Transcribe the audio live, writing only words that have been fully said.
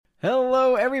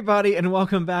Hello, everybody, and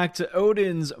welcome back to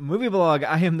Odin's Movie Blog.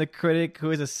 I am the critic who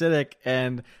is acidic,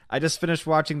 and I just finished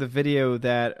watching the video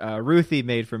that Ruthie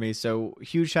made for me. So,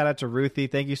 huge shout out to Ruthie.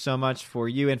 Thank you so much for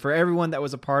you and for everyone that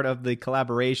was a part of the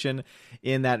collaboration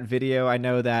in that video. I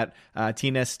know that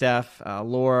Tina, Steph,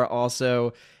 Laura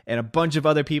also, and a bunch of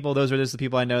other people. Those are just the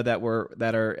people I know that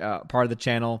are part of the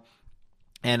channel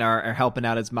and are helping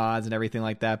out as mods and everything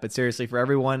like that. But seriously, for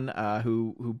everyone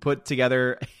who put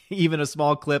together even a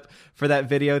small clip for that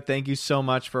video, thank you so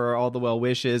much for all the well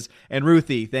wishes. And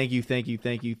Ruthie, thank you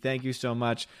so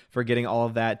much for getting all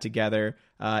of that together.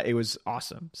 It was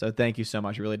awesome. So thank you so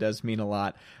much. It really does mean a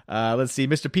lot. Let's see.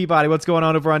 Mr. Peabody, what's going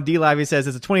on over on DLive? He says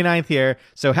it's the 29th here.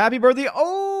 So happy birthday,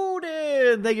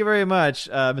 Odin! Thank you very much,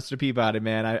 Mr. Peabody,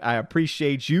 man. I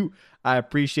appreciate you. I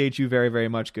appreciate you very, very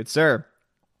much, good sir.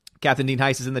 Captain Dean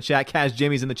Heiss is in the chat. Kaz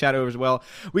Jimmy's in the chat over as well.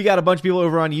 We got a bunch of people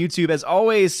over on YouTube as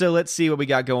always, so let's see what we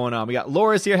got going on. We got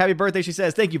Laura's here. Happy birthday, she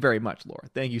says. Thank you very much, Laura.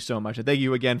 Thank you so much. And thank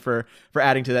you again for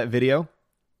adding to that video.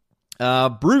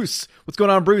 Bruce, what's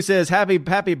going on? Bruce says, happy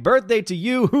birthday to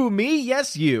you. Who, me?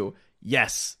 Yes, you.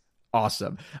 Yes.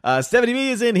 Awesome.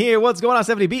 70B is in here. What's going on,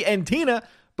 70B? And Tina,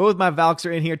 both my Valks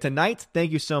are in here tonight.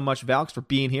 Thank you so much, Valks, for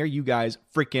being here. You guys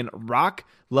freaking rock.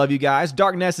 Love you guys.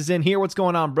 Darkness is in here. What's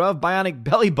going on, bro? Bionic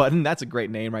Belly Button. That's a great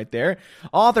name right there.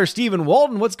 Author Stephen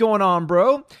Walton. What's going on,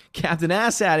 bro? Captain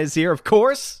Assad is here, of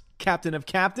course. Captain of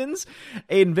Captains.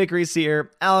 Aiden Vickery's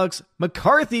here. Alex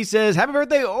McCarthy says, happy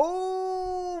birthday,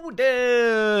 Odin.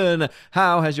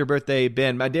 How has your birthday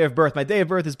been? My day of birth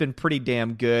has been pretty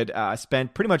damn good. I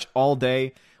spent pretty much all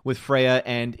day with Freya,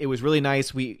 and it was really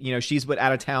nice. She's been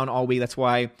out of town all week. That's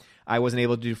why I wasn't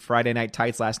able to do Friday Night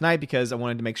Tights last night, because I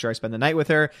wanted to make sure I spend the night with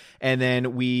her. And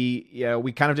then we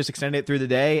kind of just extended it through the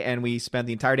day, and we spent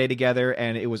the entire day together,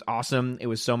 and it was awesome. It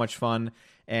was so much fun,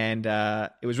 and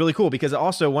it was really cool because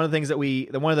also one of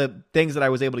the things that I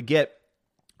was able to get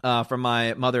from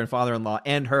my mother and father-in-law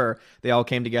and her, they all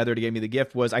came together to give me the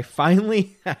gift, was I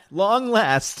finally, at long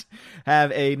last,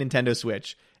 have a Nintendo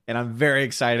Switch. And I'm very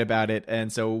excited about it.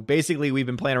 And so basically we've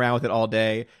been playing around with it all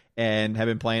day and have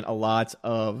been playing a lot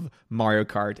of Mario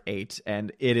Kart 8.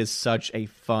 And it is such a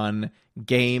fun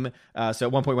game. So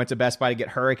at one point we went to Best Buy to get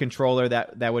her a controller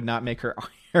that would not make her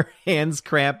hands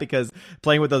cramp, because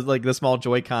playing with those, like, the small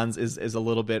Joy-Cons is a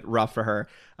little bit rough for her,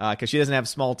 because she doesn't have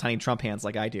small tiny Trump hands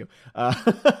like I do.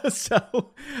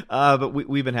 But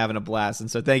we've been having a blast,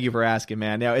 and so thank you for asking,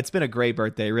 man. Now, it's been a great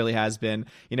birthday. It really has been.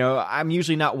 I'm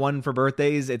usually not one for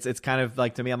birthdays. It's kind of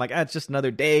like, to me, I'm like, it's just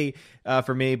another day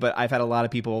for me. But I've had a lot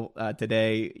of people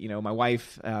today, my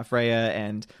wife, Freya,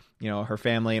 and her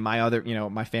family,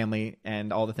 my family,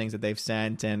 and all the things that they've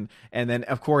sent. And then,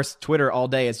 of course, Twitter all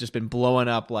day has just been blowing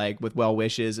up, like, with well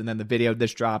wishes. And then the video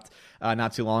just dropped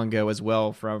not too long ago as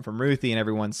well from Ruthie and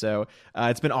everyone. So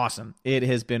it's been awesome. It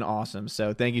has been awesome.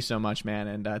 So thank you so much, man.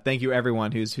 And thank you,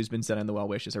 everyone who's been sending the well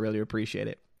wishes. I really appreciate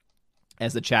it,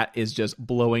 as the chat is just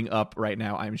blowing up right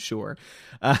now, I'm sure.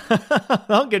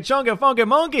 Hunka Chunka Funka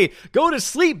Monkey, go to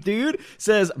sleep, dude,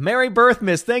 says Merry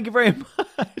Birthmas. Thank you very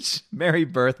much. Merry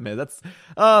Birthmas.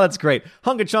 That's great.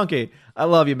 Hunka Chunky, I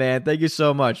love you, man. Thank you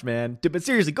so much, man. Dude, but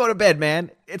seriously, go to bed,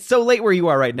 man. It's so late where you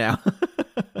are right now.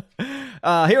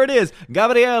 Here it is.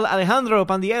 Gabriel Alejandro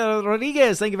Pandiero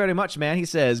Rodriguez. Thank you very much, man. He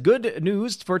says, good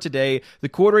news for today. The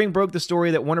Quartering broke the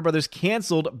story that Warner Brothers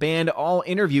banned all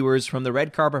interviewers from the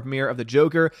red carpet premiere of The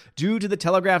Joker due to the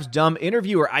Telegraph's dumb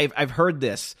interviewer. I've heard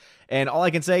this. And all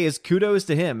I can say is kudos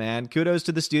to him, man. Kudos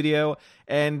to the studio.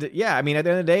 And yeah, I mean, at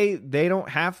the end of the day, they don't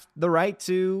have the right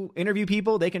to interview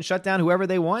people. They can shut down whoever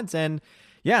they want. And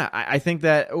yeah, I think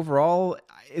that overall,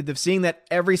 seeing that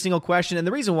every single question, and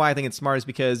the reason why I think it's smart is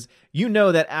because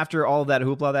that after all of that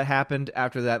hoopla that happened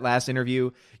after that last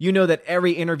interview, that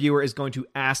every interviewer is going to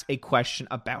ask a question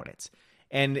about it.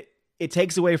 And it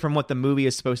takes away from what the movie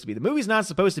is supposed to be. The movie's not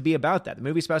supposed to be about that. The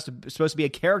movie's supposed to be a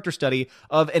character study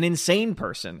of an insane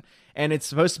person. And it's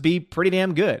supposed to be pretty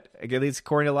damn good, at least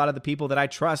according to a lot of the people that I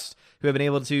trust who have been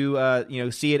able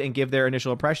to see it and give their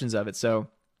initial impressions of it. So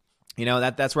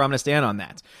that's where I'm going to stand on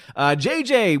that.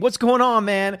 JJ, what's going on,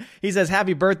 man? He says,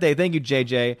 happy birthday. Thank you,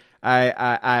 JJ.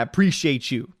 I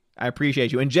appreciate you. I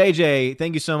appreciate you. And JJ,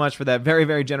 thank you so much for that very,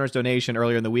 very generous donation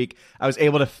earlier in the week. I was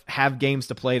able to have games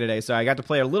to play today. So I got to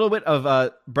play a little bit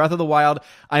of Breath of the Wild.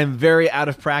 I am very out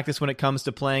of practice when it comes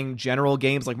to playing general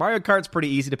games. Like Mario Kart's pretty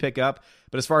easy to pick up.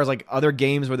 But as far as like other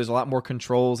games where there's a lot more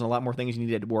controls and a lot more things you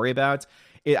need to worry about,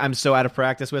 I'm so out of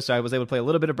practice with. So I was able to play a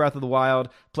little bit of Breath of the Wild,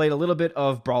 played a little bit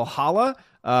of Brawlhalla,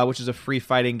 which is a free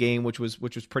fighting game, which was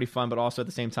pretty fun, but also at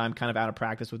the same time kind of out of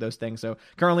practice with those things. So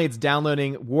currently it's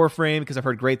downloading Warframe because I've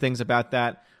heard great things about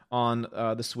that on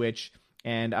the Switch.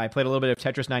 and I played a little bit of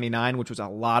Tetris 99, which was a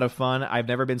lot of fun. I've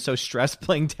never been so stressed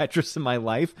playing Tetris in my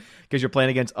life because you're playing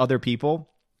against other people.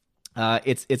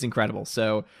 It's incredible.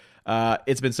 So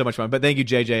it's been so much fun. But thank you,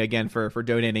 JJ, again for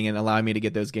donating and allowing me to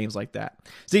get those games like that.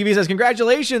 CB says,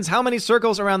 congratulations. How many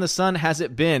circles around the sun has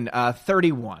it been?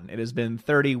 31. It has been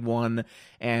 31,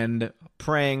 and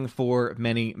praying for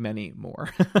many, many more.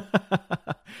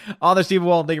 Author Steve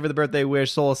Wall, thank you for the birthday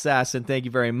wish. Soul Assassin, thank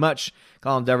you very much.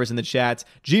 Colin Devers in the chat.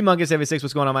 Gmungus76,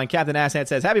 what's going on, man? Captain Asshat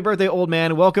says, happy birthday, old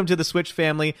man. Welcome to the Switch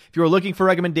family. If you are looking for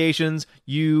recommendations,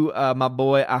 my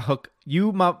boy, I hook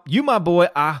up.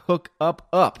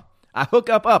 I hook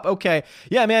up. Okay.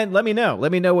 Yeah, man, let me know.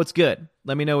 Let me know what's good.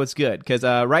 Because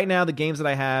right now, the games that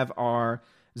I have are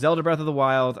Zelda Breath of the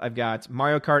Wild. I've got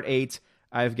Mario Kart 8.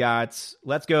 I've got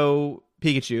Let's Go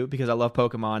Pikachu because I love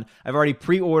Pokemon. I've already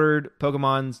pre-ordered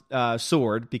Pokemon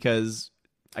Sword because,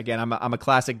 again, I'm a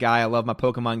classic guy. I love my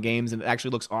Pokemon games, and it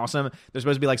actually looks awesome. There's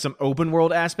supposed to be like some open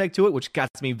world aspect to it, which got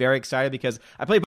me very excited because I played